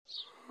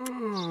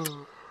Cereal.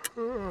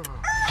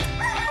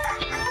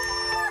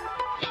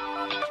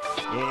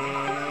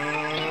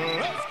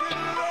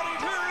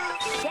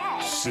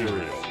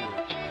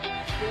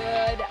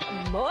 Good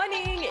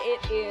morning.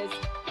 It is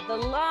the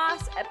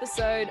last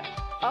episode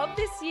of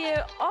this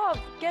year of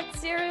Get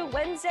Cereal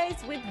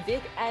Wednesdays with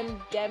Vic and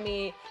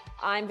Demi.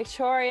 I'm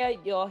Victoria.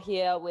 You're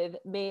here with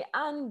me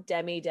and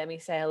Demi. Demi,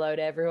 say hello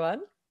to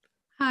everyone.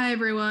 Hi,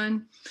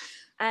 everyone.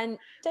 And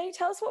Demi,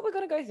 tell us what we're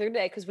going to go through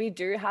today, because we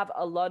do have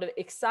a lot of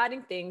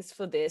exciting things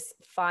for this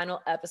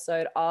final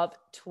episode of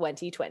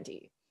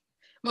 2020.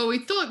 Well, we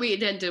thought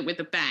we'd end it with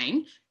a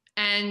bang,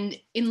 and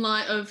in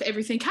light of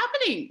everything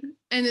happening,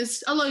 and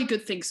there's a lot of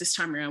good things this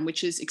time around,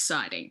 which is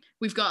exciting.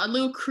 We've got a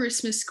little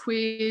Christmas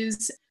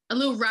quiz, a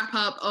little wrap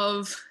up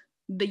of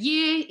the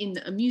year in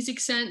a music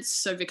sense.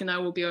 So Vic and I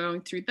will be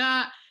going through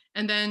that.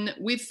 And then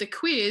with the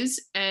quiz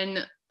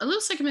and a little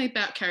segment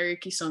about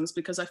karaoke songs,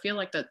 because I feel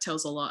like that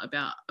tells a lot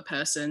about a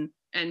person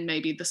and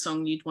maybe the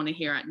song you'd want to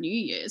hear at New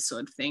Year's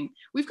sort of thing.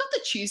 We've got the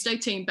Tuesday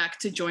team back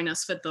to join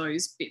us for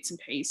those bits and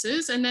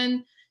pieces. And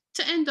then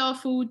to end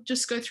off, we'll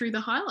just go through the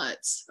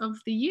highlights of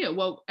the year.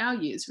 Well, our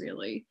years,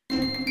 really.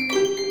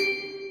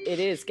 It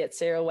is Get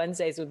Cereal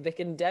Wednesdays with Vic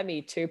and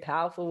Demi, two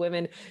powerful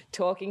women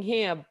talking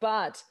here.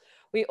 But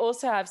we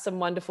also have some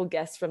wonderful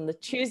guests from the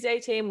Tuesday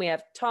team. We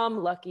have Tom,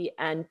 Lucky,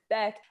 and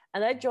Beck,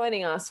 and they're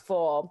joining us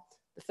for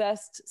the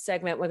first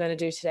segment we're going to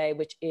do today,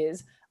 which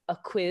is a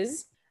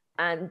quiz.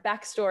 And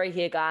backstory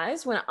here,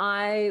 guys, when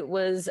I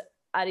was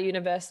at a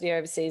university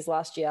overseas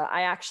last year,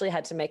 I actually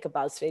had to make a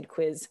BuzzFeed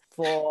quiz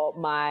for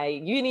my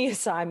uni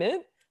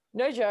assignment.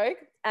 No joke.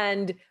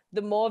 And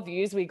the more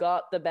views we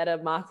got, the better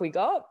mark we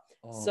got.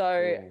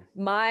 So cool.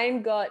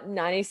 Mine got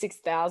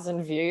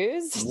 96,000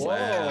 views.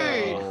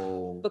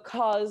 Whoa.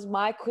 Because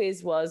my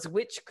quiz was,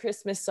 which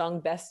Christmas song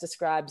best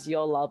describes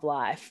your love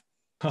life?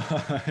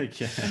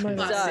 Okay. Oh my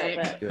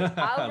God. So,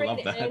 I'll I read love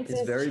the that. answers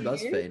It's very to you.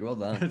 BuzzFeed. Well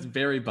done. It's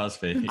very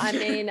BuzzFeed. I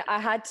mean, I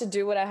had to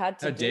do what I had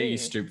to How do. dare you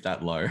stoop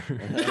that low?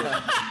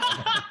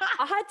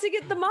 I had to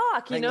get the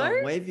mark, you Hang know?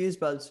 on, we've used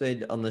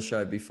BuzzFeed on the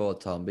show before,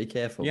 Tom. Be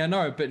careful. Yeah,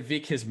 no, but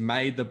Vic has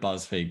made the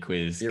BuzzFeed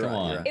quiz. You're Come right,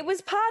 on. you're right. It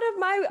was part of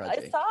my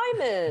Tragic.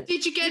 assignment.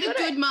 Did you get a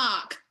good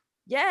mark?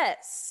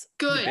 Yes.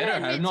 Good. Better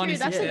me have too. 96,000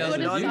 That's a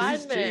good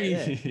views.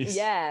 assignment. Jeez.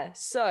 Yeah.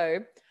 So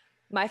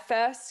my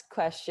first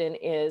question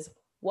is,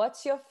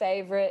 what's your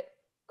favorite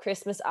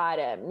Christmas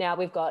item? Now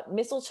we've got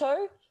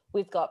mistletoe,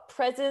 we've got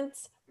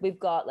presents, we've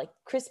got like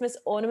Christmas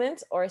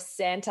ornaments or a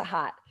Santa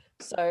hat.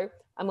 So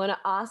I'm going to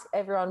ask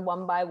everyone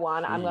one by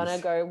one. I'm going to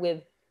Jeez. go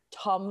with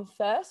Tom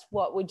first.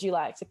 What would you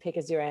like to pick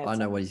as your answer? I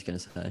know what he's going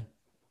to say.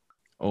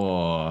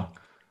 Or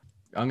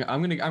I'm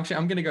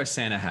gonna go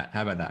Santa hat.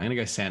 How about that? I'm gonna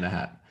go Santa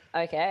hat.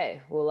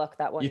 Okay, we'll lock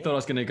that one You in. thought I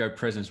was gonna go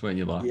presents, weren't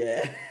you? Like,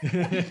 Yeah.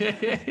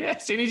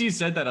 as soon as you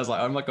said that, I was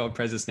like, oh my God,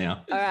 presents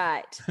now. All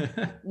right.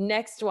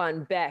 Next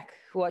one, Beck.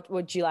 What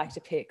would you like to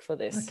pick for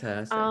this? Okay.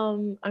 I see.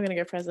 I'm gonna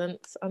go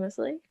presents,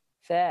 honestly.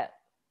 Fair.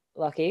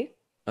 Lucky.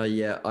 Oh,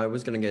 yeah. I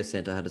was going to go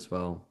Santa hat as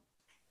well.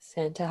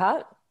 Santa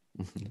hat.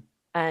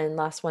 And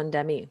last one,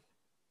 Demi.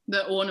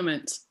 The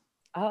ornaments.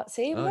 Oh,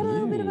 see, we've Oh, got a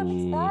little bit of a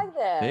mixed bag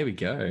there. There we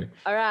go.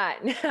 All right.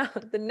 Now,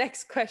 the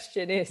next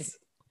question is,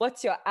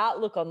 what's your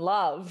outlook on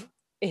love?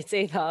 It's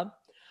either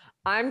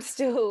I'm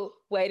still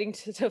waiting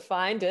to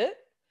find it,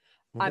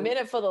 I'm in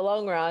it for the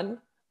long run,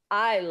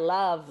 I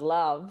love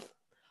love,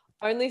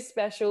 only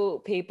special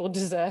people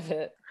deserve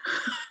it.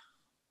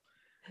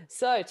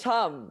 So,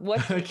 Tom,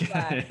 what do you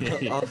Okay.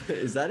 like? Oh,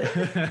 is that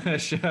it?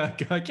 Sure.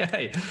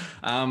 Okay.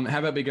 How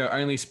about we go?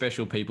 Only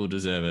special people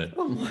deserve it.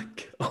 Oh, my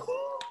God.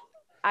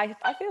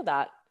 I feel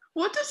that.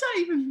 What does that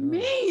even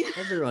mean?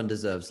 Everyone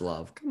deserves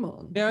love. Come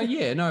on.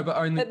 Yeah, no, but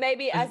only. But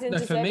maybe as in No,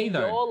 for me, deserving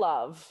though. your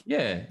love. Yeah,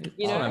 You that's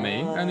what know? I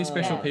mean. Only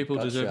special Yeah. people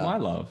deserve Gotcha. my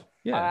love.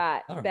 Yeah. All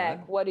right, All Beck,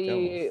 right. what do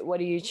Go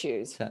you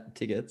choose?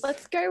 Tickets.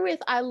 Let's go with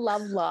I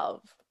love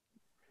love.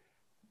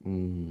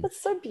 Mm.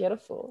 That's so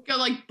beautiful. Go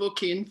like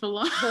book in for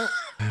life.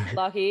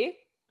 Lucky.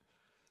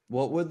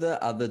 What were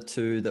the other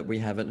two that we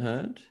haven't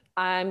heard?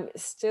 I'm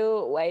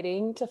still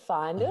waiting to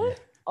find it,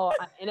 or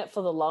I'm in it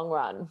for the long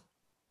run.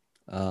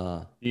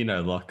 You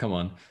know, like, come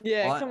on.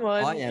 Yeah, come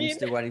on. I am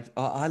still waiting.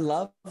 I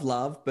love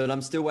love, but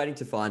I'm still waiting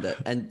to find it.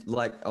 And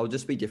like, I'll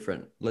just be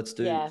different. Let's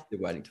do Yeah. still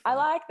waiting to I find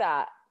like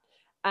that.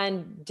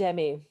 And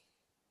Demi.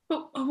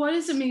 But what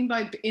does it mean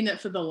by in it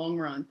for the long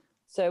run?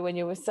 So when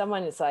you're with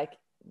someone, it's like,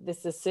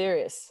 this is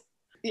serious.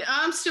 Yeah,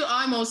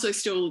 I'm also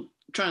still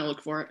trying to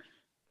look for it.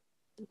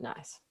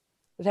 Nice.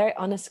 Very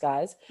honest,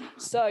 guys.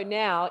 So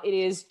now it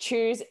is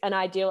choose an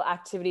ideal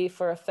activity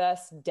for a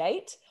first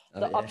date.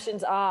 Oh, The yeah.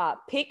 options are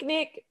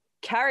picnic,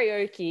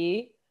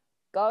 karaoke,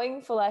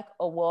 going for like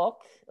a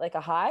walk, like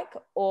a hike,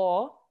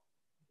 or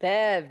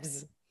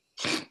bevs.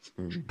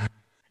 Mm.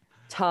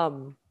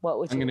 Tom, what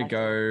would I'm you going to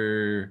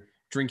like? go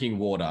drinking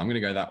water. I'm going to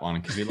go that one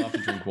because we love to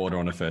drink water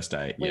on a first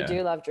date. We Yeah.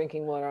 do love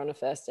drinking water on a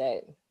first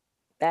date.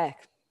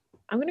 Beck.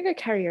 I'm gonna go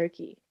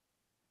karaoke.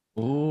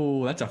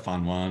 Ooh, that's a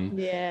fun one.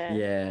 Yeah.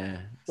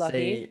 Yeah. Lucky.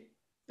 See,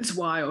 It's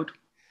wild.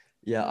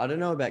 Yeah, I don't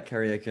know about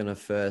karaoke on a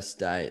first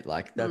date.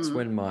 Like that's Mm.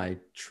 when my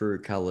true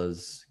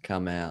colors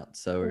come out.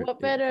 So What it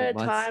better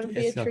might time for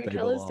scare your some true people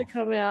colors to off.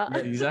 come out? Yeah,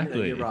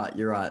 Exactly. You're right.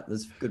 You're right.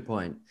 That's a good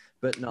point.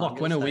 But no, I'm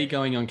Look, when are gonna we say-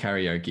 going on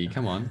karaoke?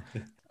 Come on.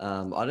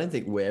 I don't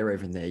think we're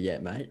even there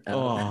yet, mate.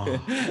 Oh,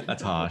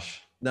 that's harsh.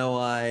 No,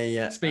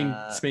 It's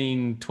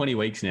been 20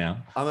 weeks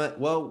now.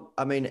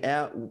 I mean,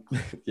 our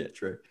yeah,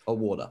 true. Oh,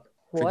 water.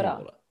 Drinking Water.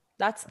 water.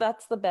 That's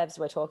the bevs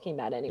we're talking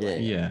about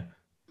anyway. Yeah.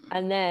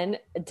 And then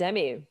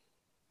Demi.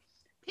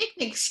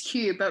 Picnic's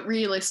cute, but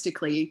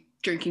realistically,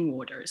 drinking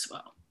water as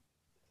well.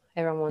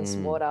 Everyone wants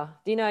Mm. water.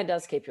 Do you know it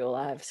does keep you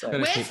alive? So Gotta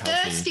We're keep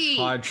healthy. thirsty.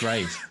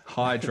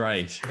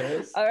 Hydrate.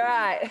 Yes. all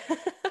right.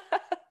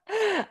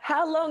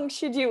 How long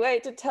should you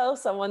wait to tell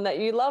someone that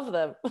you love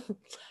them?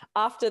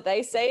 After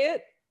they say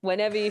it,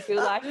 whenever you feel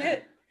like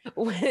it,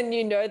 when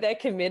you know they're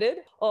committed,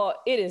 or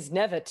it is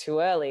never too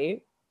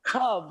early.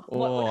 Tom,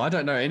 Oh, I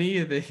don't know any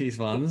of these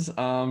ones.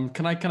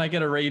 Can I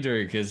get a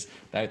redo? Because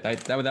they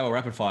were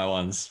rapid fire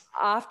ones.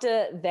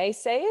 after they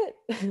say it,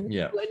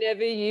 Yeah.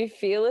 whenever you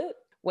feel it,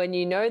 when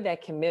you know they're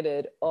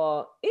committed,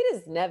 or it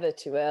is never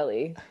too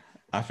early.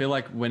 I feel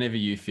like whenever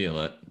you feel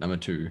it, number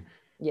 2.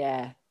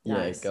 Yeah. Yeah,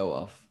 Nice. go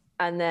off.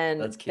 And then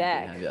That's kid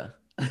Beck. behavior.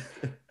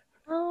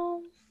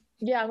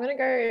 Yeah, I'm gonna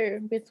go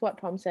with what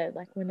Tom said.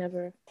 Like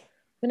whenever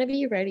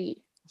you're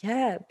ready.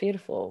 Yeah,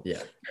 beautiful.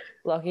 Yeah.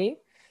 Lockie.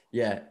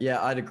 Yeah,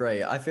 I'd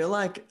agree. I feel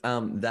like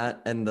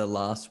that and the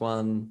last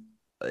one,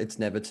 it's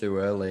never too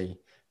early,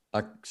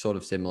 are sort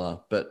of similar,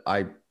 but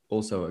I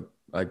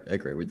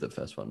agree with the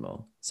first one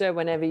more. So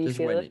whenever you Just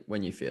feel it.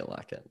 when you feel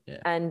like it. Yeah.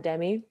 And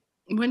Demi.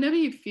 Whenever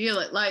you feel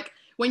it, like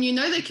when you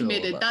know they're Feel all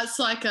committed, that. that's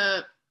like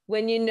a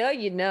When you know,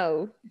 you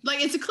know.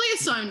 like it's a clear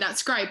sign.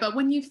 That's great, but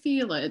when you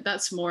feel it,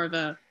 that's more of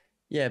a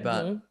Yeah,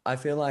 but Mhm. I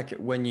feel like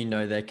when you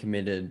know they're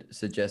committed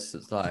suggests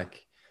it's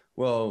like,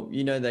 well,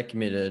 you know they're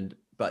committed,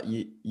 but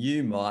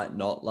you might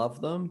not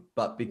love them,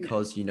 but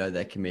because you know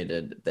they're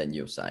committed, then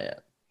you'll say it,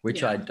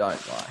 which I Yeah.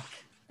 don't like.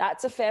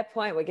 That's a fair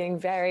point. We're getting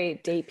very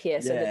deep here.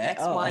 So the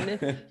next Oh. one,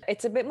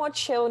 it's a bit more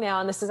chill now.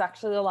 And this is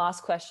actually the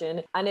last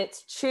question. And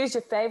it's choose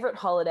your favorite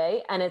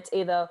holiday. And it's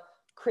either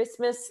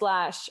Christmas /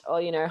 or,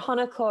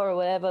 Hanukkah or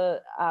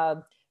whatever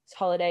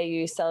holiday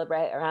you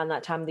celebrate around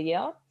that time of the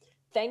year.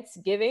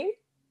 Thanksgiving,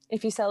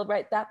 if you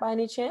celebrate that by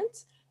any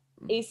chance.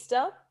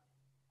 Easter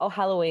or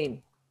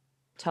Halloween.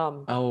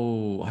 Tom.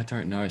 Oh, I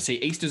don't know. See,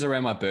 Easter's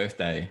around my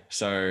birthday,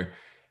 so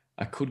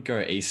I could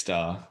go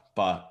Easter,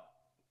 but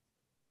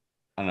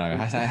I don't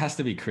know. It has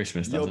to be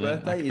Christmas, Your doesn't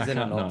it? birthday I isn't can't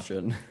an not.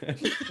 option.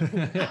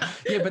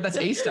 Yeah, but that's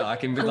Easter. I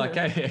can be like,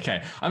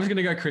 okay, I'm just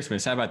gonna go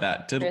Christmas. How about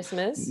that? To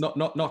Christmas.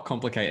 not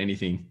complicate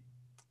anything.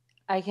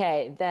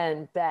 Okay,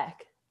 then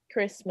Beck.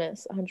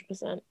 Christmas,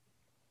 100%.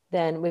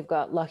 Then we've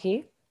got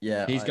Lucky.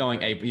 Yeah. He's I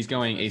going agree. He's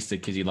going Easter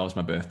because he loves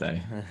my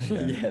birthday.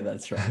 Yeah,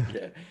 that's right.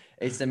 Yeah.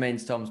 Easter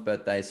means Tom's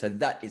birthday, so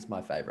that is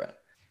my favorite.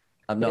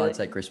 No, Really? I'd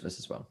say Christmas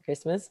as well.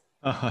 Christmas.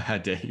 Oh, how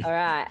dare you? All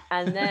right.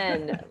 And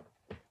then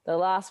the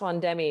last one,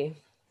 Demi.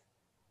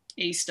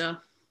 Easter.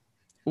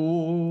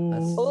 Ooh.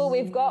 Oh,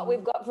 we've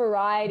got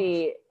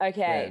variety.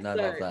 Okay. Yeah, no, I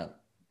so love that.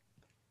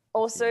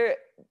 also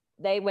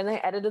when they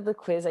edited the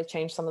quiz, they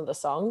changed some of the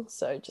songs.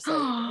 So just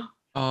like,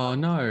 Oh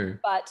no.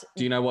 but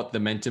Do you know what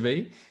they're meant to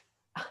be?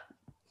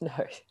 no,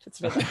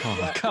 it's really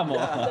Oh, come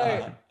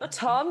on. So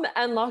Tom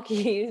and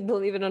Lockie,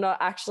 believe it or not,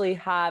 actually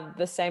have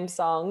the same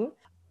song.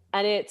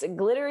 And it's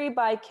Glittery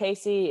by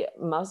Casey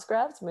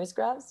Musgraves.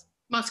 Musgraves.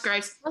 That's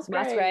great.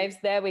 Musgraves.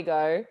 There we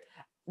go.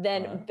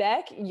 Then Right.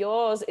 Beck,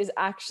 yours is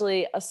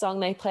actually a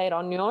song they played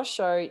on your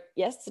show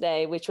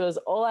yesterday, which was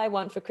All I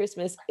Want for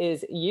Christmas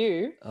Is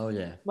You. Oh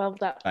yeah. Well,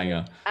 that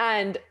Banger.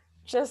 And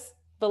just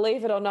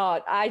believe it or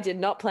not, I did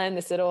not plan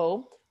this at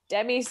all.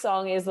 Demi's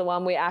song is the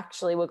one we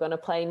actually were going to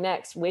play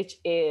next, which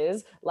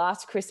is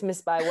Last Christmas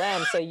by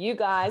Wham. So you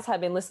guys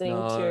have been listening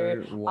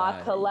to No our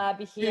way. collab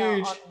here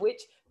Huge. on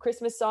which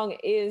Christmas song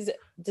is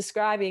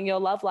describing your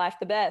love life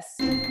the best.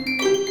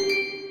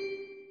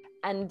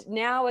 And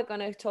now we're going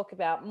to talk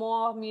about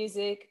more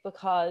music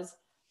because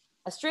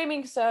a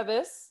streaming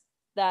service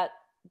that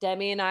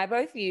Demi and I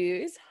both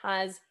use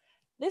has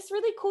this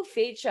really cool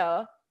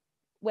feature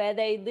where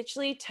they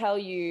literally tell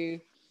you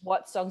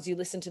what songs you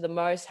listen to the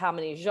most, how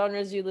many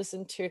genres you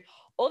listen to,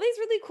 all these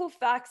really cool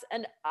facts.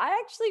 And I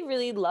actually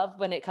really love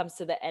when it comes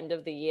to the end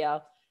of the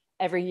year,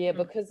 every year,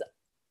 because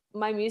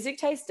my music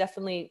taste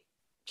definitely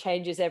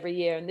changes every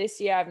year. And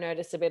this year I've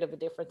noticed a bit of a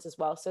difference as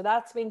well. So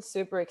that's been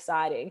super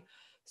exciting.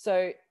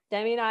 So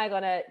Demi and I are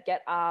going to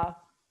get our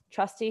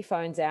trusty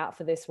phones out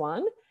for this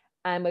one.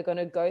 And we're going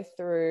to go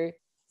through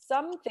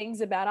some things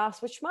about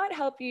us, which might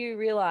help you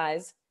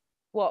realize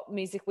what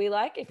music we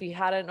like if you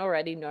hadn't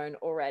already known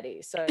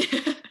already. So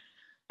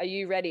are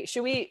you ready?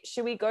 Should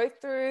we go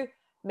through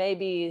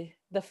maybe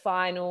the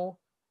final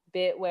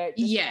bit where it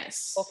just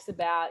Yes. talks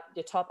about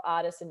your top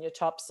artists and your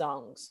top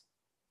songs?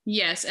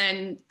 Yes.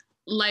 And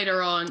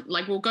later on,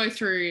 like we'll go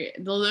through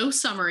the little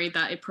summary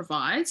that it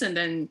provides. And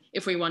then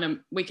if we want to,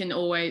 we can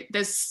always,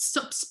 there's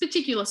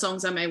particular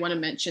songs I may want to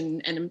mention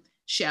and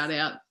shout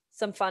out.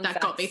 some fun that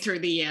facts. got me through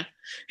the year.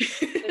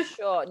 For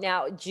sure.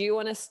 Now, do you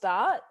want to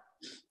start?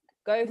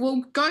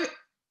 We'll go.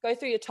 Go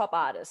through your top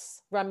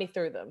artists. Run me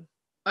through them.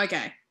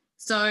 Okay.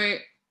 So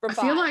From I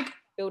feel 5. like,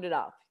 Build it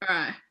up. all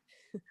right.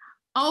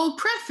 I'll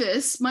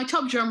preface my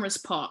top genre is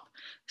pop.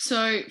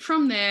 So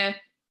from there,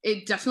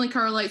 it definitely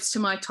correlates to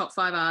my top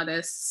 5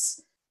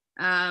 artists.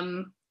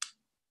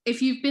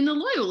 If you've been a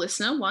loyal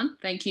listener, 1,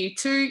 thank you.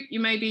 2, you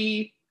may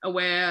be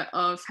aware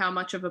of how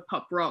much of a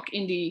pop rock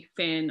indie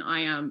fan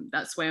I am.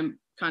 That's where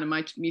kind of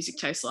my music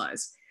taste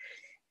lies.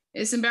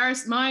 It's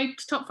embarrassing. My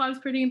top 5 is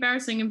pretty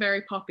embarrassing and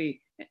very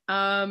poppy.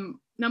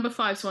 Number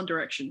 5 is One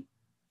Direction.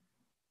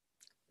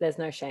 There's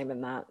no shame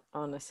in that,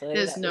 honestly.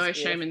 There's That no is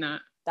shame beautiful. in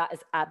that. That is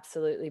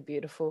absolutely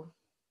beautiful.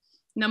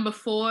 Number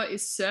 4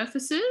 is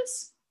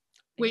Surfaces,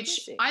 which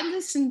Interesting. I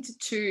listened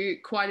to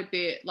quite a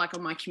bit, like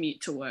on my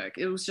commute to work.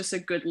 It was just a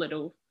good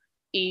little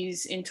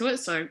ease into it.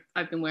 So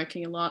I've been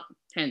working a lot,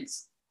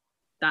 hence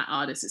that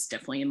artist is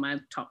definitely in my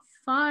top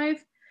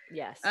 5.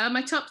 Yes.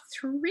 My top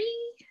 3,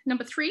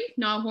 number 3,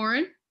 Niall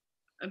Horan.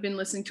 I've been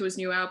listening to his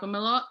new album a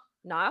lot.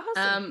 Niall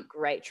has some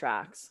great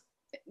tracks.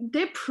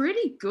 They're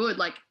pretty good,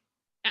 like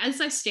as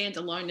they stand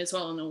alone as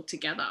well and all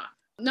together.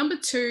 Number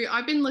 2,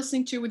 I've been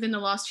listening to within the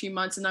last few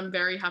months and I'm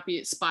very happy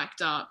it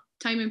spiked up.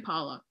 Tame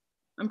Impala.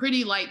 I'm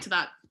pretty late to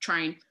that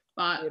train,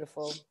 but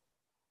Beautiful.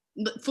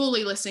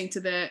 fully listening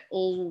to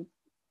all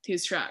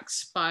his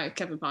tracks by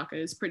Kevin Parker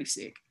is pretty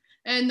sick.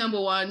 And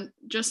number 1,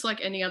 just like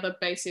any other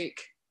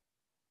basic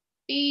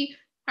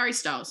Harry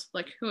Styles.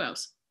 Like, who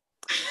else?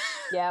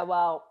 Yeah,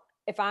 well,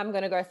 if I'm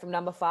going to go from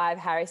number 5,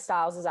 Harry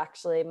Styles is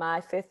actually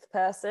my 5th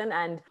person.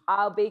 And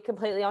I'll be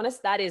completely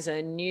honest, that is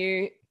a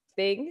new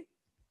thing.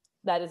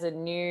 That is a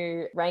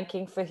new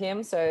ranking for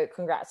him. So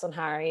congrats on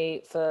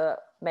Harry for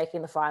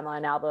making the Fine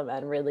Line album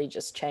and really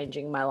just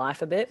changing my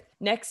life a bit.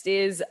 Next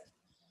is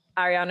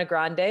Ariana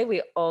Grande.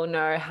 We all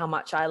know how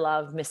much I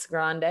love Miss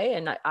Grande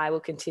and I will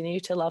continue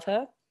to love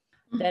her.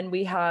 Mhm. Then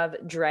we have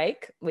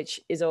Drake, which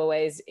is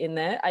always in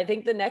there. I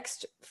think the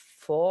next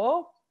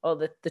 4 or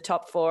the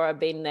top 4 have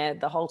been there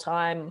the whole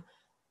time.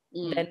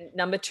 Then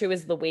number 2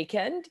 is The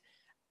Weeknd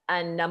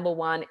and number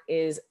 1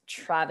 is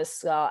Travis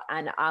Scott.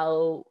 And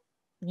I'll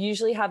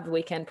usually have The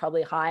Weeknd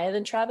probably higher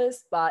than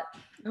Travis, but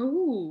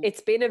Ooh.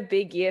 it's been a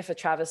big year for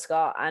Travis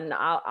Scott and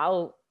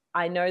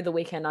I know The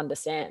Weeknd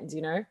understands,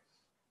 you know?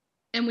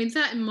 And with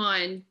that in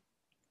mind,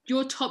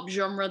 your top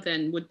genre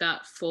then, would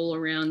that fall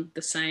around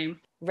the same?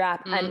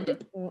 Rap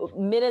and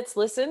minutes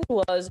listened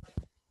was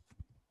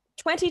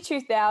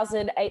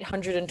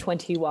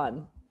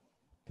 22,821.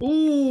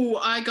 Ooh,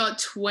 I got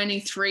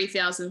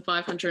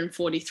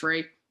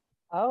 23,543.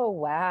 Oh,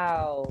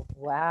 wow.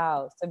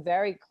 Wow. So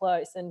very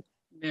close. And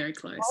Very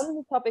close. on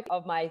the topic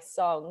of my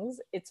songs,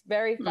 it's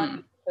very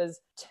funny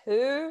because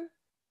 2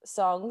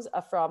 songs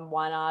are from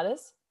one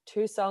artist,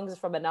 2 songs are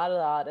from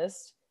another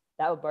artist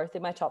that were both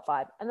in my top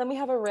 5. And then we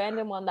have a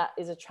random one that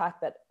is a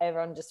track that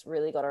everyone just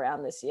really got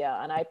around this year.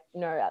 And I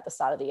know at the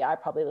start of the year, I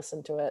probably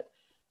listened to it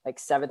like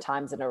 7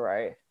 times in a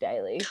row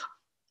daily.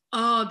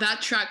 Oh,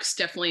 that track's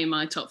definitely in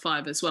my top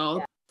 5 as well.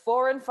 Yeah.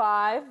 4 and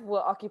 5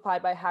 were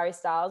occupied by Harry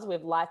Styles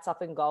with Lights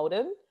Up and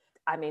Golden.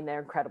 I mean, they're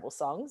incredible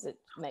songs. It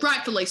makes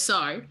Rightfully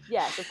so.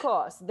 Yes, of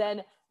course.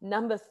 Then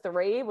number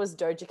 3 was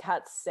Doja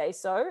Cat's Say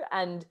So.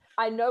 And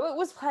I know it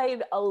was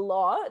played a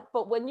lot,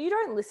 but when you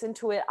don't listen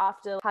to it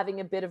after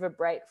having a bit of a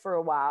break for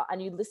a while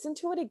and you listen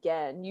to it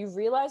again, you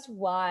realize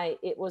why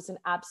it was an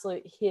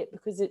absolute hit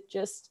because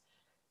it's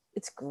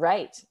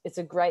great. It's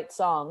a great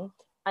song.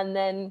 And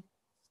then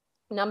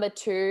number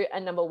 2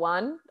 and number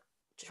 1,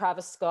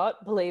 Travis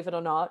Scott, believe it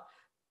or not.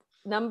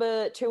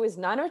 Number 2 is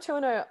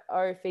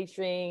 90210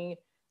 featuring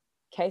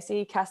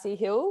Cassie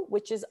Hill,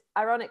 which is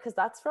ironic because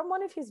that's from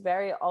one of his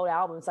very old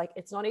albums. Like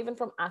it's not even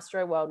from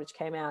Astro World, which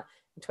came out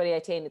in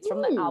 2018. It's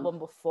from the album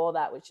before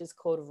that, which is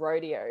called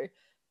Rodeo.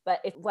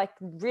 But it's like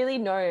really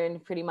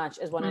known pretty much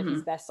as one of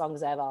his best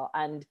songs ever.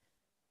 And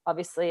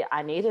obviously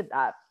I needed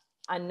that.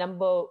 And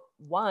number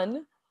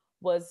 1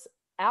 was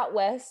Out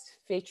West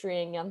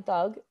featuring Young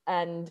Thug.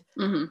 And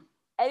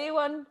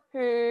anyone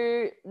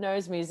who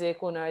knows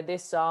music will know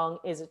this song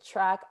is a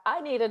track. I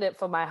needed it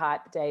for my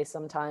hype day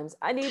sometimes.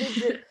 I needed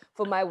it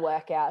for my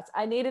workouts.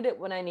 I needed it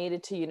when I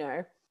needed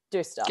to,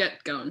 do stuff.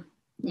 Get going.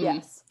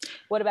 Yes.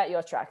 What about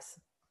your tracks?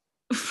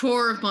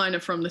 4 of mine are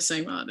from the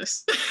same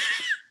artist.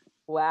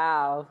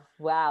 Wow.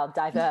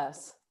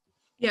 Diverse.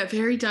 Yeah,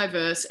 very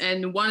diverse.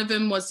 And one of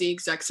them was the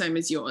exact same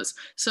as yours.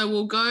 So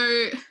we'll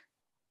go,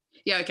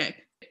 okay.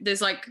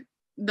 There's like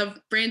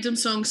the random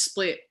song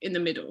split in the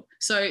middle.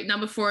 So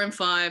number 4 and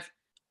 5,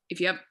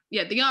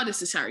 the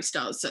artist is Harry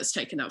Styles. So it's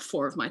taken up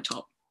 4 of my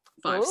top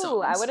 5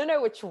 songs. I want to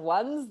know which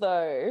ones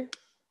though.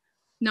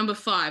 Number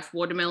 5,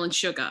 Watermelon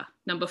Sugar.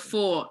 Number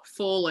 4,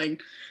 Falling,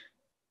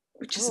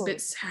 which is a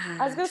bit sad.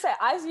 I was going to say,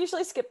 I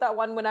usually skip that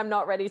one when I'm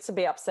not ready to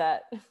be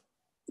upset.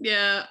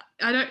 Yeah,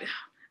 I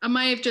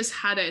may have just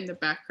had it in the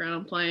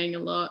background playing a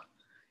lot.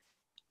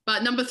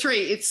 But number 3,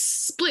 it's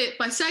Split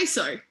by Say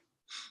So.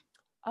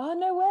 Oh,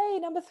 no way.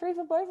 Number 3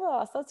 for both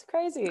of us. That's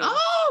crazy.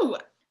 Oh,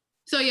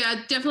 So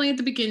yeah, definitely at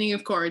the beginning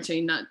of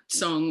quarantine, that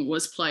song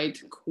was played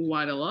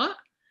quite a lot.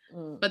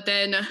 But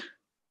then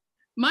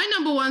my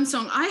number one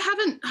song,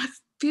 I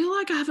feel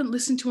like I haven't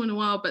listened to in a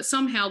while, but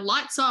somehow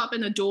Lights Up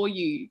and Adore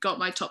You got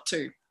my top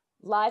 2.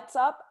 Lights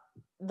Up,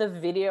 the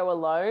video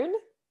alone,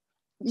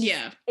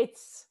 Yeah.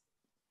 it's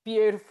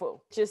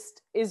beautiful.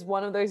 Just is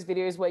one of those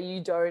videos where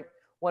you don't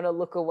want to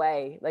look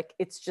away. Like,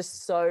 it's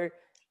just so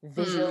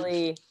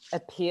visually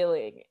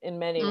appealing in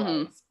many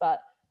ways. But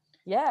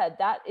yeah,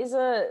 that is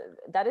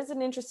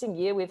an interesting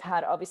year we've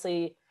had.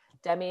 Obviously,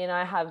 Demi and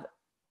I have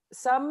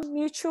some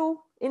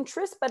mutual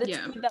interest, but it's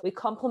good that we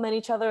complement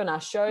each other, and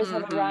our shows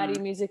have a variety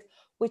of music,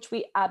 which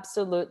we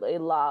absolutely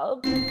love.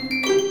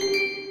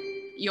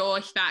 You're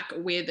back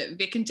with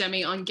Vic and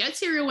Demi on Get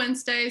Serial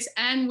Wednesdays,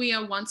 and we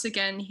are once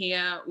again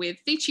here with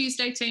the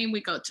Tuesday team.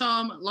 We got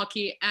Tom,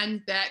 Lockie,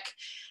 and Beck.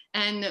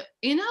 And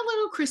in our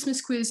little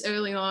Christmas quiz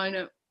early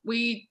on,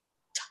 we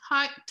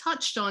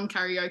touched on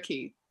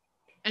karaoke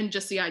and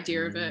just the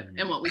idea of it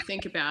and what we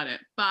think about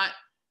it. But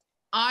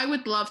I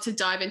would love to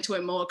dive into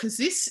it more, because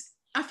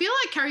I feel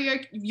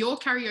like your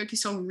karaoke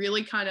song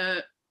really kind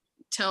of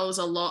tells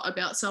a lot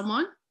about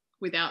someone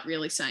without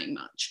really saying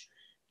much.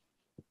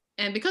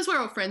 And because we're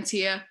all friends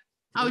here,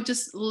 I would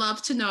just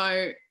love to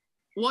know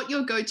what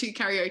your go-to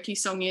karaoke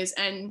song is.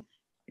 And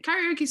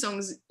karaoke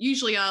songs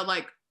usually are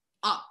like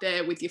up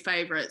there with your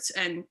favorites.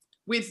 And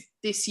with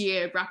this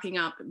year wrapping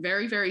up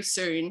very, very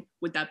soon,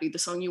 would that be the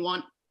song you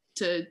want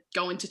to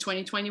go into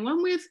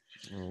 2021 with?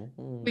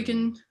 We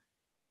can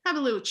have a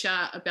little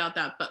chat about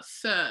that. But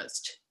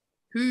first,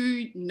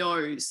 who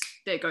knows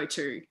their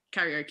go-to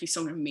karaoke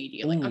song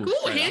immediately?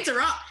 Hands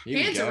are up.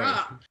 Hands are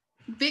up.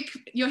 Vic,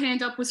 your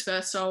hand up was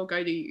first, so I'll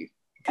go to you.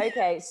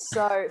 Okay,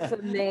 so for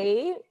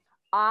me,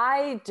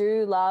 I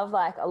do love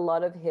like a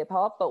lot of hip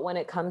hop, but when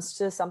it comes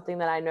to something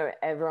that I know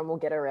everyone will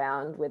get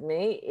around with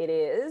me, it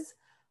is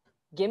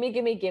Gimme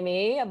Gimme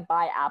Gimme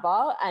by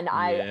ABBA. And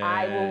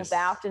I will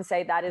vouch and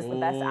say that is the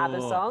best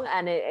ABBA song,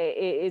 and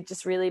it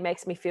just really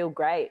makes me feel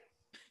great.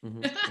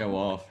 Go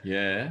off,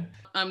 yeah.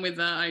 I'm with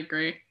that, I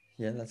agree.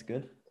 Yeah, that's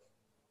good.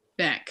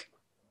 Beck.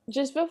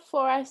 Just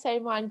before I say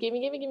mine, Gimme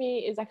Gimme Gimme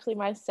is actually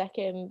my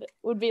second,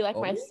 would be like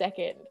my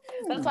second.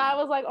 That's why I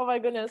was like, oh my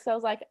goodness. So I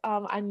was like,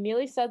 I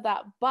nearly said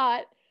that,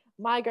 but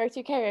my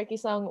go-to karaoke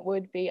song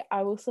would be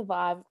I Will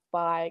Survive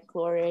by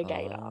Gloria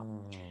Gaynor.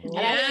 And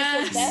I think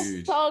it's the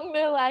best song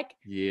to like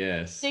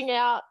sing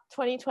out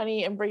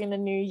 2020 and bring in the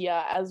new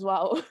year as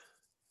well.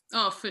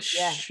 Oh, for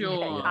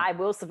sure. I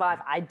will survive.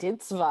 I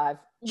did survive.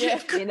 Yeah.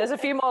 I mean, there's a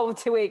few more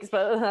 2 weeks,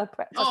 but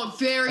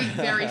very,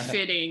 very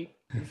fitting.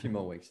 A few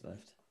more weeks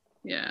left.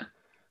 Yeah.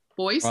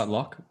 Boys? Right,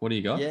 Locke, what do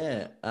you got?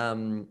 Yeah.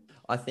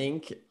 I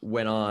think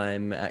when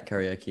I'm at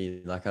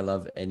karaoke, like I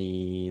love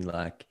any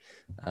like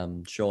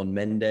Shawn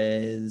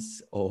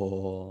Mendes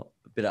or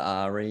a bit of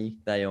Ari.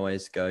 They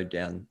always go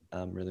down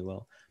really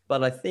well.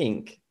 But I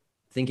think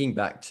thinking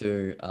back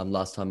to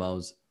last time I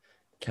was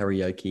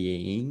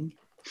karaokeing,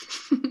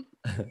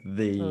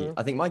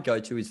 I think my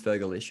go-to is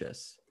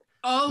Fergalicious.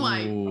 Oh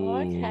my.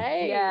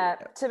 Okay. Yeah,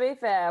 to be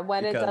fair,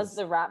 when it does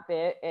the rap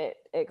bit,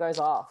 it goes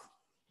off.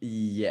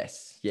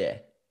 Yes, yeah.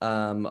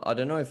 I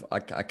don't know if I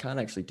can't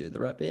actually do the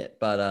rap bit,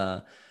 but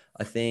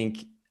I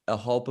think a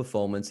whole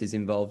performance is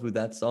involved with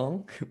that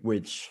song,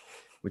 which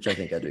I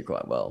think I do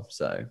quite well.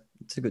 So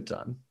it's a good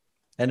time,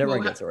 and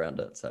everyone gets around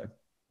it. So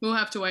we'll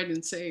have to wait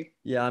and see.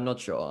 Yeah, I'm not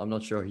sure. I'm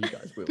not sure who you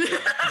guys will.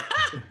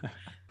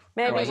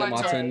 Maybe is it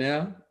my turn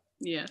now?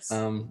 Yes.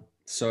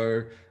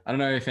 So I don't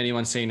know if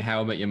anyone's seen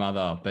How I Met Your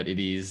Mother, but it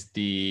is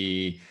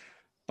the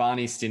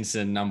Barney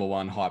Stinson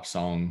 #1 hype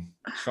song,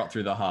 Shot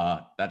Through the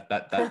Heart. That's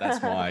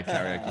my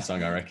karaoke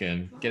song, I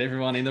reckon. Get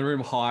everyone in the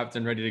room hyped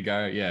and ready to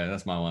go. Yeah,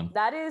 that's my one.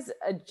 That is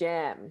a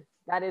jam.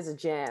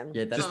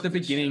 Yeah, that's just the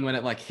beginning when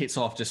it like hits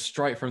off just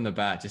straight from the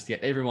bat, just to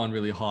get everyone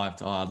really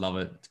hyped. Oh, I love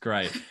it. It's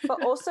great.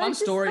 But also fun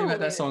story about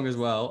that song as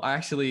well. I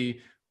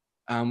actually,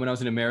 when I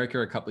was in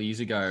America a couple of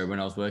years ago, when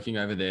I was working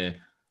over there,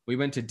 we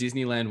went to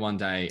Disneyland one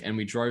day and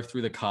we drove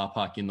through the car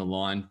park in the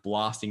line,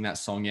 blasting that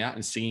song out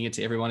and singing it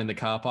to everyone in the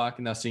car park,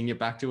 and they're singing it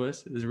back to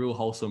us. It was a real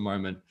wholesome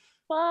moment.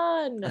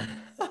 Fun.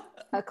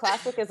 A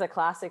classic is a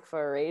classic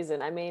for a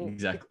reason. I mean,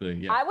 exactly.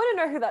 Yeah. I want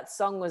to know who that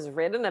song was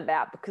written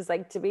about, because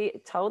like to be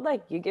told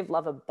like you give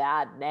love a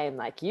bad name,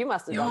 like you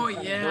must have done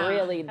some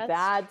really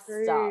bad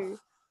stuff.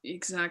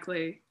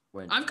 Exactly.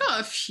 I've got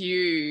a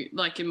few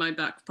like in my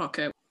back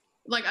pocket.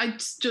 Like I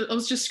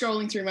was just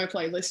scrolling through my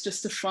playlist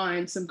just to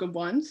find some good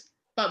ones.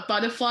 But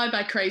Butterfly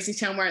by Crazy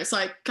Town, where it's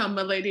like, come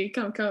my lady,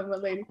 come my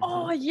lady.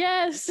 Oh,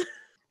 yes.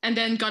 And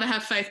then Gotta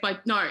Have Faith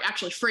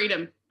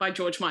Freedom by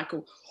George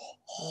Michael.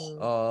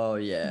 Oh,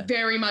 yeah.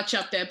 Very much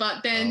up there.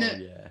 But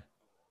then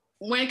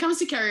when it comes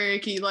to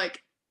karaoke,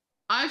 like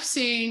I've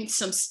seen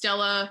some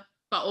stellar,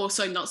 but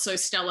also not so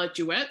stellar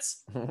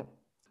duets.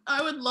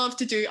 I would love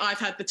to do I've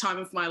Had the Time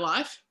of My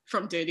Life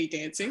from Dirty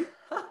Dancing.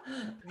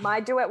 My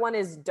duet one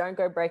is Don't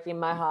Go Breaking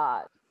My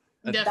Heart.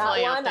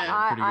 Definitely that up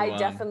there. I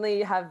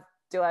definitely have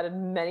duetted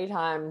many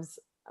times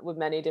with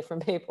many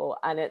different people,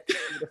 and it's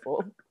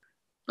beautiful.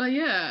 But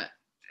yeah,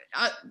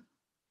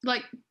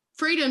 like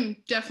Freedom,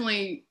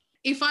 definitely.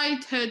 If I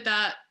heard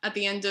that at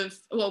the end of,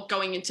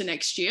 going into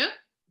next year,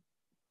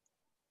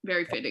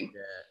 very fitting.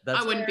 Yeah,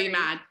 I wouldn't be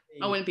mad.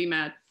 I wouldn't be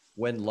mad.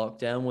 When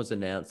lockdown was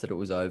announced that it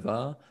was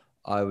over,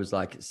 I was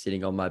like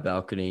sitting on my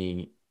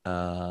balcony,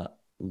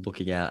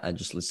 looking out and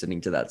just listening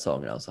to that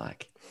song, and I was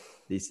like,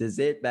 "This is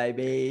it,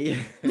 baby."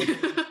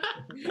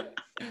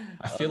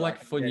 I feel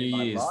like for New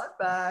Year's,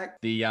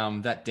 back. the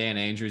that Dan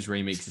Andrews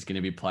remix is going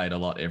to be played a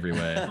lot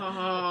everywhere.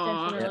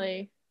 Oh,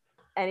 Definitely.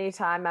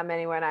 Anytime I'm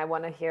anywhere and I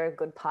want to hear a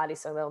good party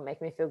song that will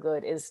make me feel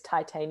good is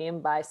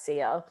Titanium by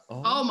Sia.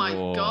 oh my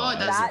God,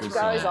 that's a That good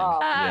goes song.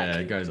 off. Yeah,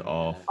 it goes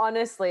off.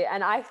 Honestly,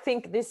 and I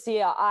think this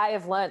year I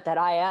have learnt that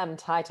I am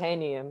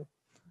titanium.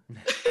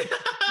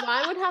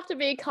 Mine would have to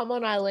be Come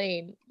On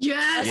Eileen.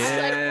 yes.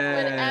 Yeah.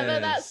 Like whenever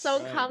that Yes.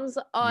 song comes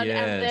on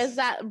and there's Yes.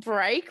 that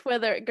break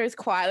where it goes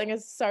quiet and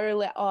it's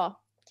so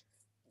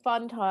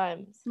fun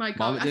times. My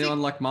God. I think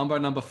Anyone like Mambo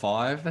Number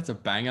 5? That's a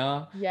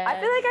banger. Yeah. I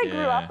feel like I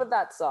grew Yeah. up with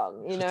that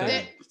song, you know?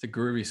 It's a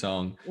groovy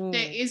song. Mm.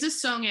 there is a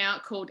song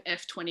out called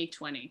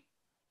F2020.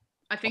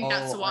 I think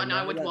that's the one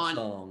I would want.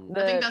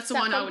 I think that's the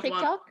one I would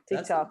want.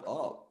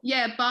 TikTok.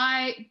 Yeah,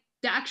 by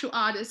the actual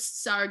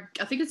artists are,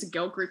 I think it's a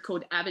girl group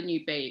called Avenue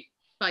Beat.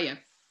 But yeah.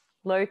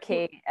 Low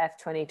key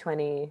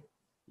F2020.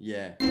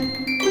 Yeah.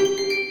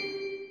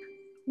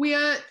 We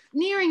are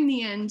nearing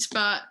the end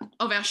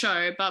of our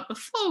show, but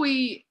before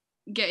we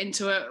get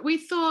into it,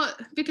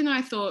 Vic and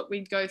I thought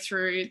we'd go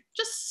through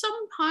just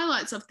some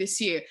highlights of this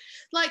year.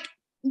 Like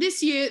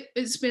this year,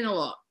 it's been a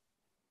lot.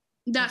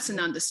 That's an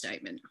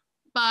understatement.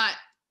 But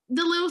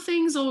the little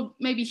things or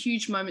maybe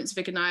huge moments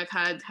Vic and I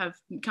have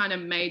kind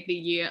of made the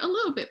year a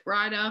little bit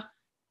brighter,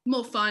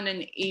 more fun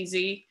and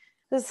easy.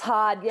 This is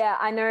hard. Yeah,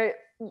 I know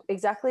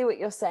exactly what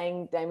you're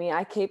saying, Damien.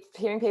 I keep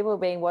hearing people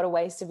being, what a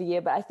waste of a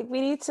year. But I think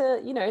we need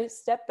to,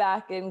 step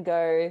back and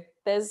go,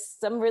 there's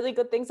some really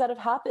good things that have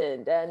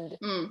happened. And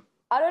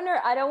I don't know.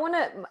 I don't want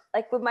to,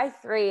 like with my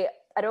 3,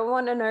 I don't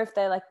want to know if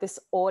they're like this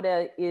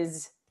order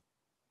is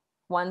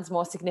one's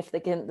more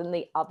significant than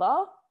the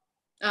other.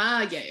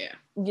 Yeah.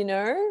 You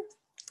know?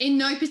 In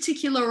no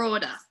particular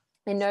order.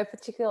 In no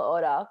particular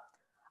order.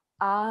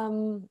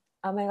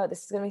 Oh my God,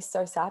 this is going to be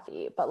so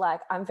sappy. But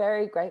like, I'm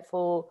very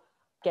grateful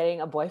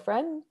getting a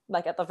boyfriend,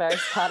 like at the very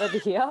start of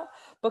the year,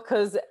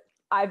 because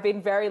I've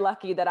been very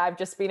lucky that I've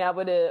just been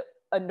able to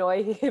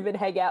annoy him and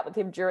hang out with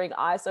him during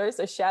ISO.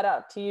 So shout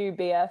out to you,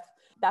 BF.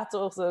 That's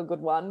also a good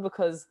one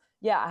because,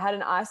 yeah, I had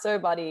an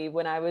ISO buddy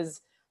when I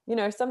was,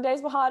 some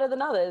days were harder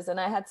than others. And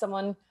I had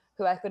someone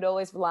who I could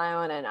always rely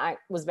on. And I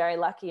was very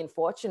lucky and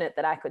fortunate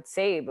that I could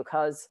see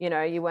because, you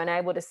weren't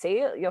able to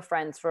see your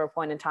friends for a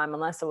point in time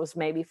unless it was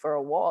maybe for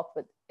a walk,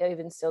 but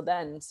even still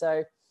then.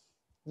 So,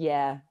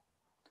 yeah.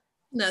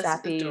 That's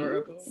sappy.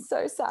 adorable.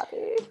 So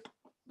sappy.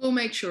 We'll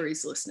make sure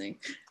he's listening.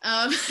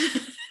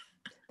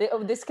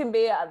 This can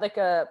be like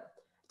a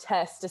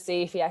test to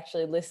see if he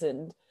actually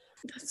listened.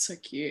 That's so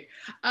cute.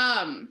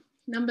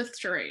 Number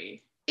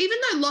 3. Even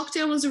though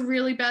lockdown was a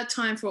really bad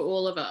time for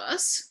all of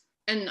us,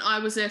 and I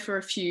was there for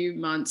a few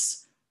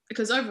months,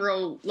 because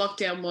overall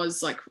lockdown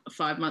was like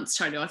 5 months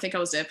total. I think I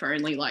was there for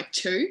only like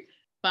 2.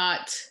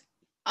 But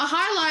a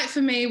highlight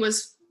for me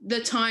was the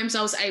times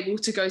I was able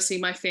to go see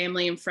my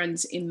family and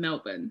friends in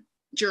Melbourne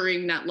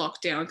during that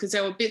lockdown, because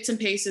there were bits and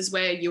pieces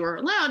where you were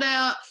allowed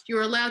out, you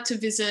were allowed to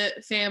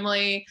visit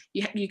family,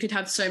 you could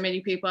have so many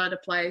people at a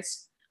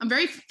place. I'm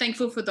very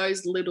thankful for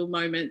those little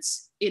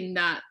moments in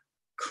that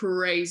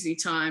crazy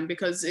time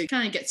because it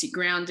kind of gets you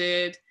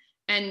grounded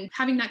and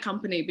having that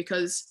company,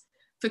 because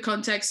for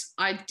context,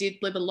 I did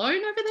live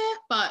alone over there,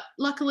 but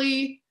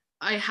luckily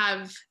I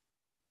have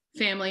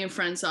family and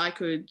friends that I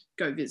could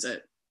go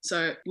visit.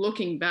 So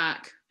looking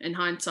back, and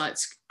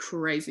hindsight's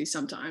crazy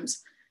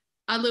sometimes,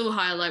 a little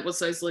highlight was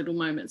those little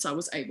moments I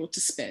was able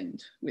to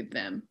spend with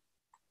them.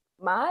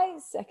 My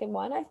second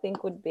one, I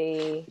think, would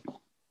be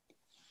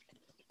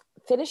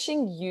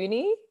finishing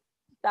uni.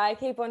 I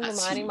keep on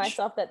reminding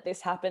myself that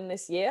this happened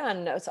this year,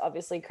 and it's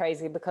obviously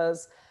crazy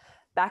because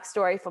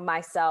backstory for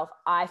myself,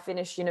 I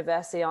finished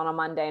university on a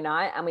Monday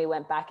night and we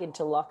went back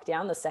into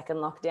lockdown, the second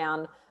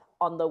lockdown,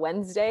 on the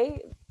Wednesday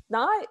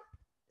night.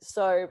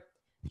 So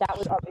that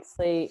was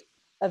obviously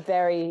a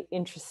very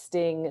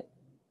interesting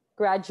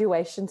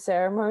graduation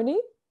ceremony,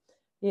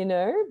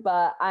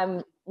 but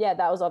that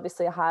was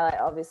obviously a highlight,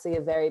 obviously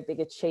a very big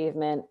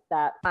achievement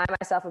that I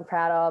myself am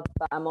proud of,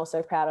 but I'm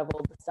also proud of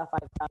all the stuff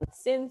I've done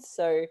since.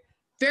 So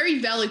very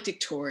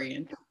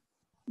valedictorian.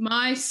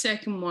 My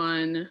second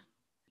one,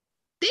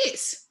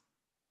 this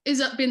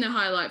has been a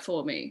highlight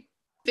for me.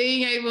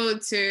 Being able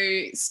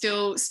to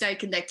still stay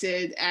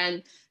connected,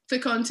 and for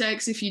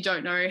context, if you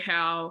don't know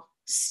how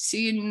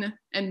SYN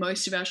and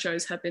most of our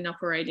shows have been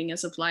operating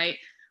as of late,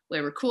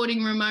 we're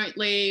recording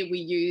remotely. We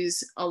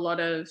use a lot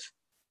of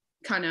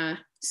kind of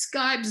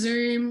Skype,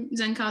 Zoom,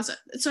 Zencastr,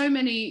 so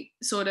many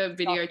sort of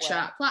video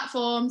chat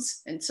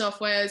platforms and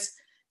softwares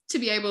to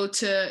be able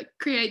to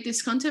create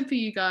this content for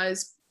you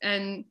guys.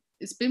 And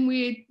it's been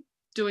weird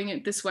doing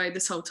it this way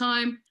this whole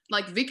time.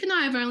 Like Vic and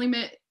I have only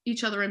met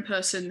each other in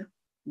person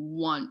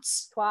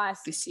once. Twice.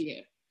 This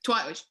year.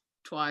 Twice.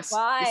 twice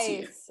this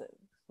year.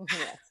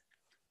 Yes.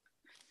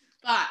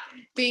 But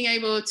being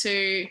able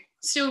to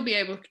still be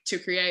able to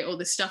create all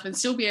this stuff and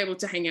still be able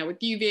to hang out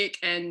with you, Vic,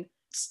 and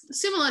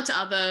similar to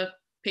other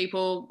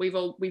people,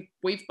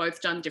 we've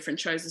both done different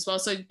shows as well.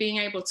 So being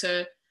able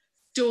to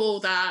do all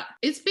that,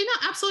 it's been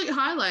an absolute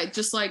highlight,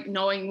 just like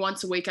knowing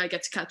once a week I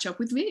get to catch up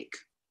with Vic.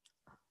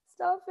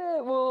 Stop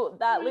it. Well,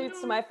 that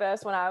leads to my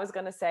first one. I was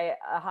going to say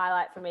a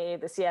highlight for me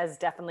this year has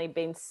definitely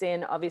been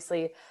Sin.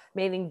 Obviously,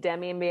 meeting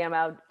Demi and being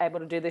able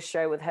to do this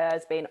show with her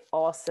has been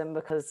awesome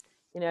because,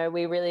 you know,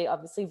 we really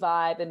obviously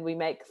vibe and we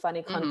make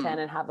funny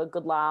content and have a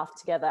good laugh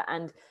together.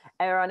 And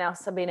everyone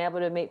else have been able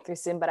to meet through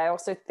Sin. But I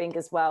also think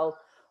as well,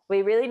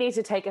 we really need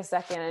to take a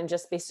second and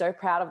just be so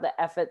proud of the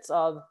efforts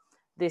of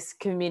this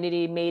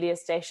community media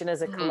station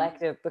as a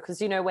collective.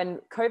 Because, you know, when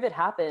COVID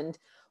happened,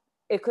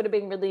 it could have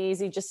been really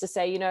easy just to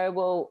say, you know,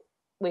 well,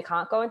 we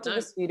can't go into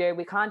the studio,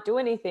 we can't do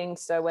anything,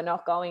 so we're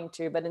not going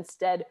to. But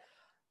instead,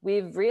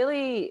 we've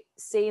really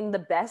seen the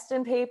best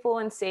in people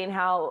and seen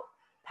how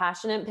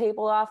passionate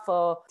people are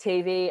for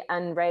TV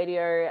and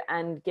radio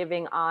and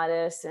giving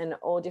artists and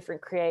all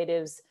different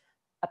creatives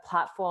a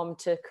platform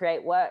to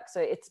create work.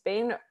 So it's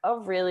been a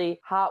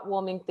really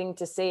heartwarming thing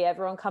to see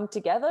everyone come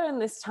together in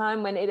this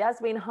time when it has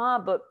been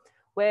hard, but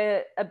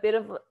we're a bit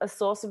of a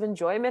source of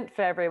enjoyment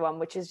for everyone,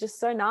 which is just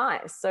so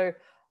nice. So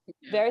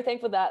very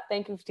thankful for that.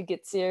 Thank you to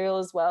Get Serial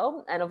as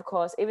well. And of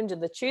course, even to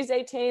the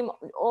Tuesday team,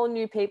 all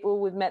new people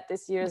we've met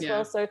this year as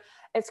well. So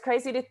it's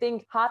crazy to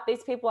think half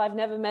these people I've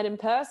never met in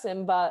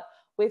person, but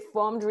we've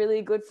formed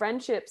really good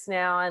friendships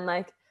now. And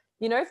like,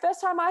 you know, first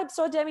time I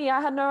saw Demi,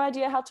 I had no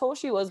idea how tall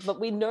she was, but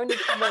we'd known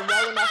each other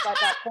well enough at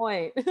that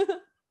point.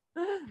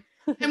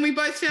 And we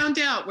both found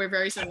out we're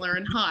very similar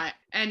in height.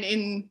 And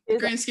in the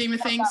grand scheme of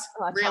things,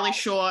 really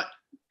short.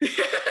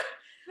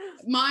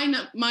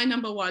 My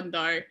number one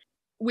though,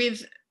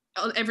 with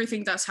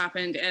everything that's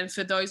happened, and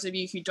for those of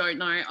you who don't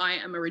know, I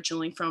am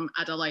originally from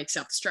Adelaide,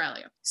 South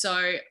Australia.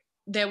 So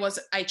there was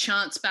a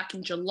chance back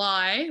in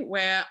July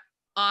where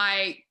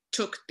I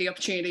took the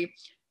opportunity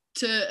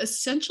to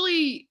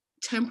essentially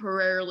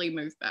temporarily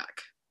move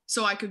back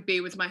so I could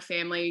be with my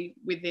family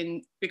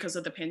because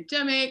of the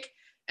pandemic,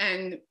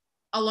 and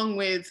along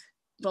with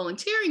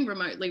volunteering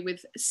remotely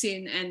with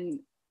Sin and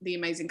the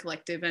amazing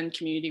collective and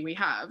community we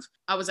have,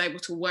 I was able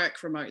to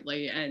work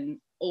remotely, and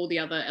all the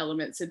other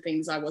elements and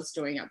things I was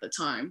doing at the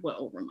time were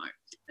all remote.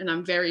 And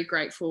I'm very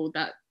grateful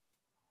that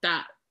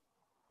that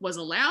was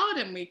allowed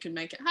and we could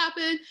make it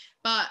happen.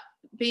 But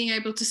being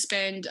able to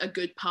spend a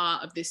good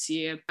part of this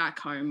year back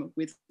home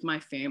with my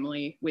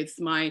family, with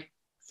my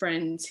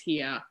friends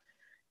here,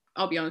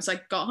 I'll be honest, I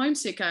got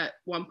homesick at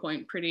one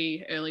point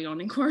pretty early on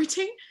in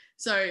quarantine.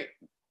 So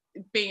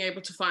being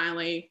able to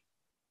finally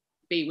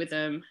be with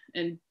them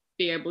and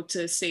be able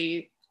to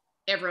see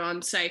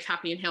everyone safe,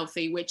 happy and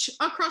healthy, which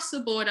across the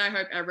board, I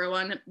hope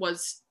everyone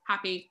was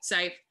happy,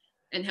 safe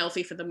and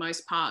healthy for the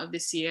most part of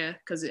this year,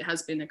 because it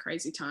has been a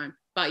crazy time.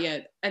 But yeah,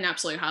 an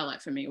absolute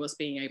highlight for me was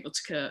being able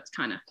to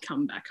kind of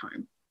come back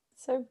home.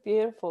 So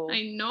beautiful.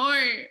 I know.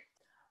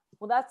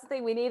 Well, that's the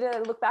thing. We need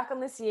to look back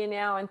on this year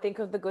now and think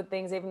of the good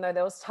things, even though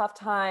there was tough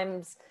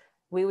times.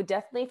 We were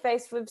definitely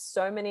faced with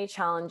so many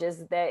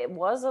challenges. There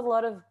was a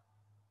lot of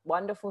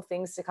wonderful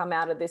things to come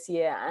out of this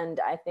year, and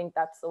I think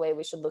that's the way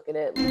we should look at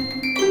it.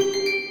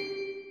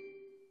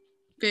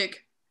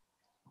 Vic,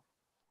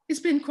 it's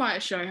been quite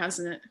a show,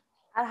 hasn't it?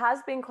 It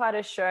has been quite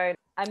a show.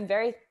 I'm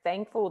very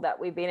thankful that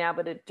we've been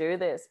able to do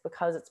this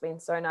because it's been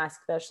so nice,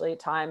 especially at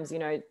times, you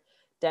know,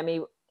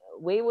 Demi,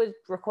 we were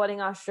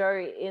recording our show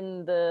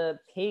in the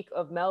peak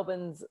of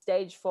Melbourne's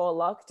stage 4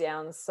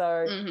 lockdown.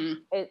 So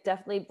it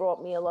definitely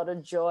brought me a lot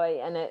of joy,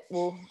 and it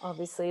will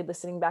obviously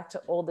listening back to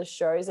all the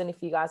shows. And if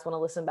you guys want to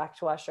listen back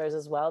to our shows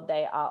as well,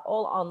 they are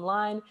all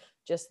online.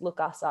 Just look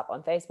us up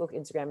on Facebook,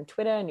 Instagram, and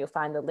Twitter, and you'll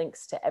find the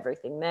links to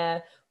everything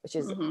there, which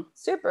is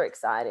super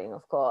exciting,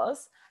 of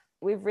course.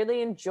 We've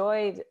really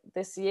enjoyed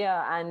this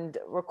year and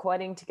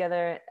recording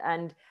together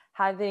and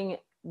having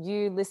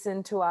you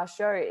listen to our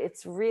show.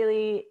 It's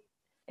really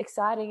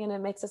exciting and it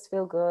makes us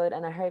feel good,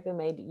 and I hope it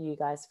made you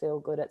guys feel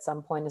good at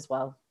some point as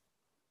well.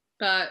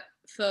 But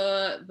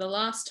for the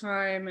last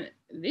time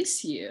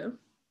this year,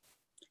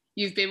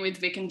 you've been with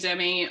Vic and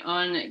Demi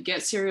on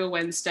Get Serial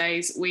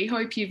Wednesdays. We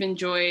hope you've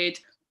enjoyed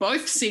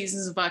both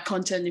seasons of our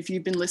content. If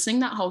you've been listening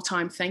that whole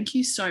time, thank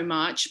you so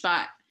much.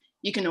 But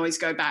you can always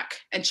go back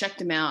and check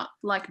them out.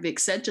 Like Vic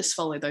said, just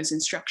follow those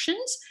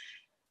instructions.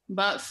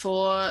 But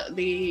for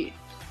the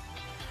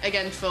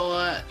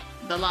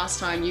last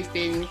time you've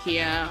been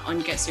here on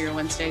Get Serial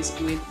Wednesdays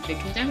with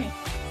Vic and Demi.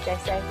 Stay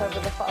safe over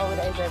the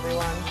holidays,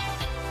 everyone.